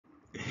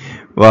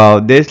Wow,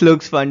 this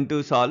looks fun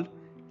to solve.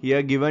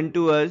 Here given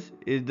to us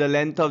is the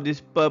length of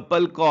this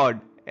purple cord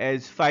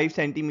as 5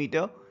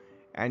 centimeter,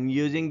 and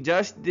using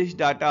just this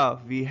data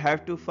we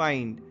have to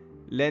find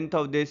length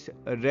of this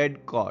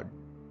red cord.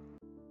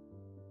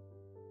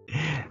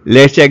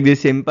 Let's check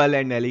this simple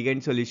and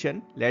elegant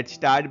solution. Let's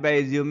start by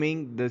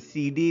assuming the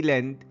CD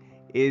length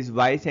is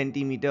y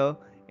centimeter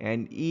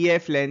and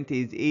EF length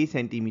is a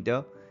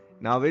centimeter.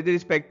 Now with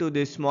respect to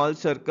this small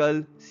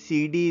circle,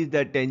 CD is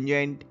the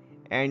tangent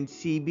and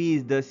CB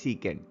is the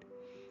secant.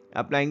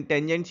 Applying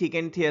tangent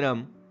secant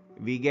theorem,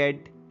 we get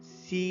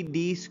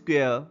CD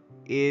square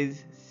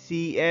is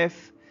CF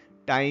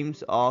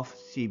times of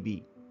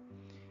CB.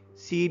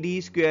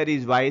 CD square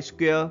is y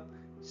square,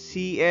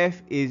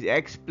 CF is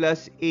x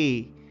plus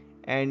a,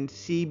 and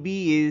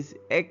CB is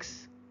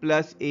x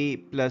plus a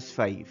plus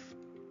 5.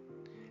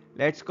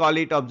 Let's call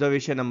it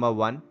observation number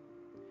 1.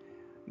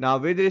 Now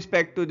with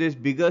respect to this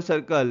bigger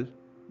circle,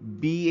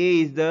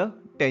 BA is the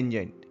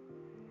tangent,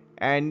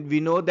 and we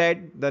know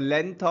that the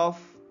length of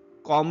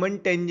common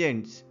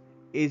tangents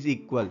is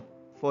equal.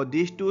 For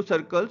these two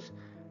circles,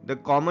 the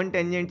common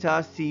tangents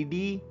are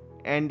CD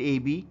and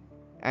AB,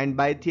 and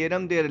by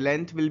theorem their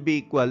length will be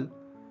equal,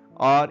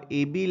 or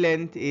AB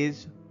length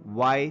is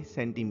y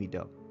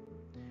centimeter.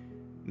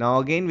 Now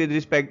again with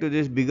respect to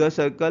this bigger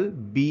circle,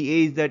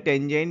 BA is the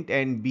tangent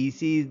and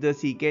BC is the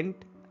secant.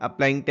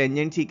 Applying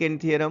tangent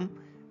secant theorem,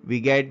 we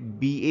get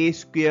BA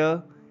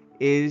square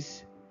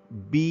is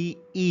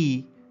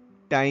BE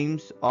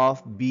times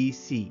of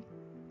BC.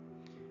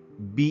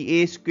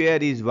 BA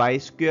square is y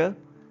square,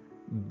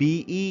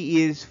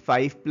 BE is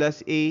 5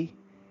 plus a,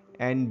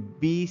 and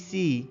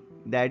BC,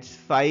 that's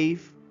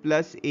 5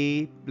 plus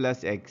a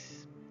plus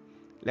x.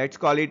 Let's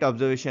call it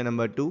observation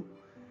number 2.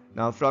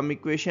 Now from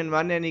equation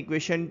 1 and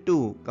equation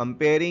 2,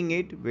 comparing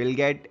it, we'll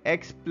get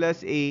x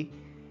plus a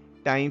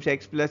times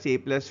x plus a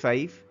plus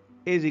 5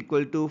 is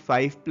equal to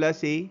 5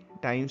 plus a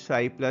times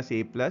 5 plus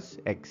a plus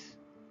x.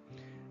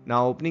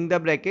 Now opening the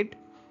bracket,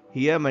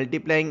 here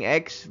multiplying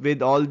x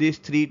with all these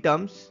three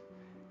terms,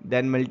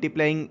 then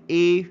multiplying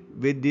a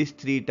with these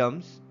three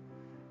terms,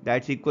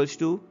 that's equals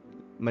to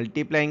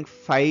multiplying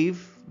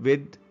 5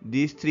 with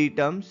these three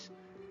terms,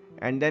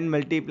 and then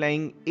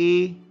multiplying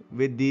a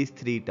with these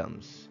three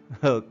terms.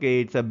 Okay,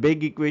 it's a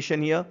big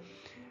equation here,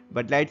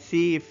 but let's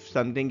see if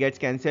something gets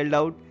cancelled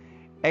out.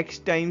 X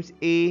times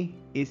a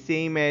is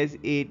same as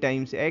a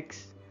times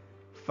x.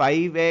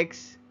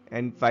 5x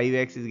and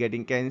 5x is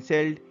getting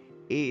cancelled.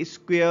 A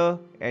square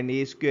and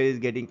a square is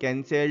getting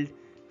cancelled.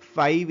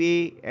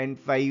 5a and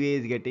 5a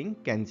is getting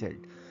cancelled.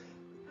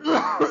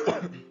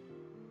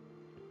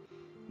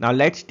 Now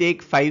let's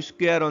take 5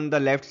 square on the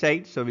left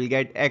side, so we'll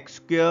get x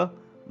square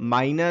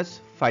minus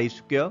 5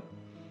 square,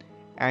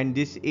 and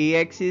this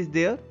ax is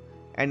there,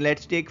 and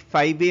let's take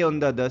 5a on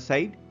the other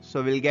side,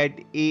 so we'll get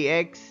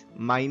ax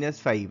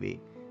minus 5a.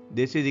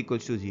 This is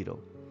equals to 0.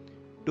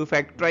 To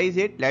factorize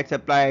it, let's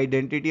apply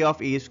identity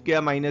of a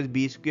square minus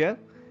b square,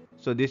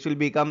 so this will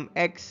become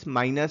x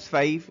minus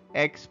 5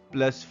 x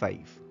plus 5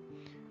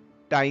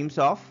 times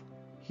of,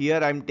 here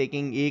I'm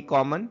taking a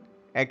common,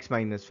 x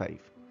minus 5.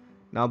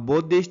 Now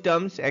both these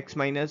terms x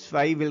minus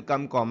 5 will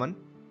come common,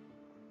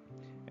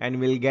 and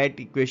we'll get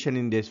equation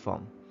in this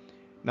form.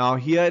 Now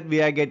here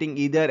we are getting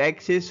either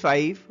x is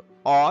 5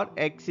 or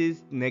x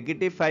is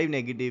negative 5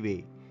 negative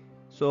a.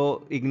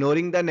 So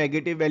ignoring the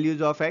negative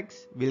values of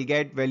x, we'll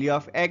get value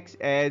of x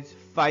as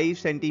 5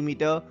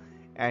 centimeter,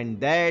 and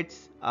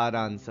that's our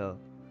answer.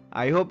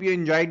 I hope you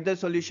enjoyed the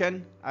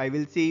solution. I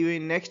will see you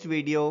in next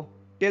video.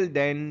 Till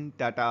then,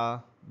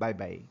 tata, bye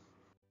bye.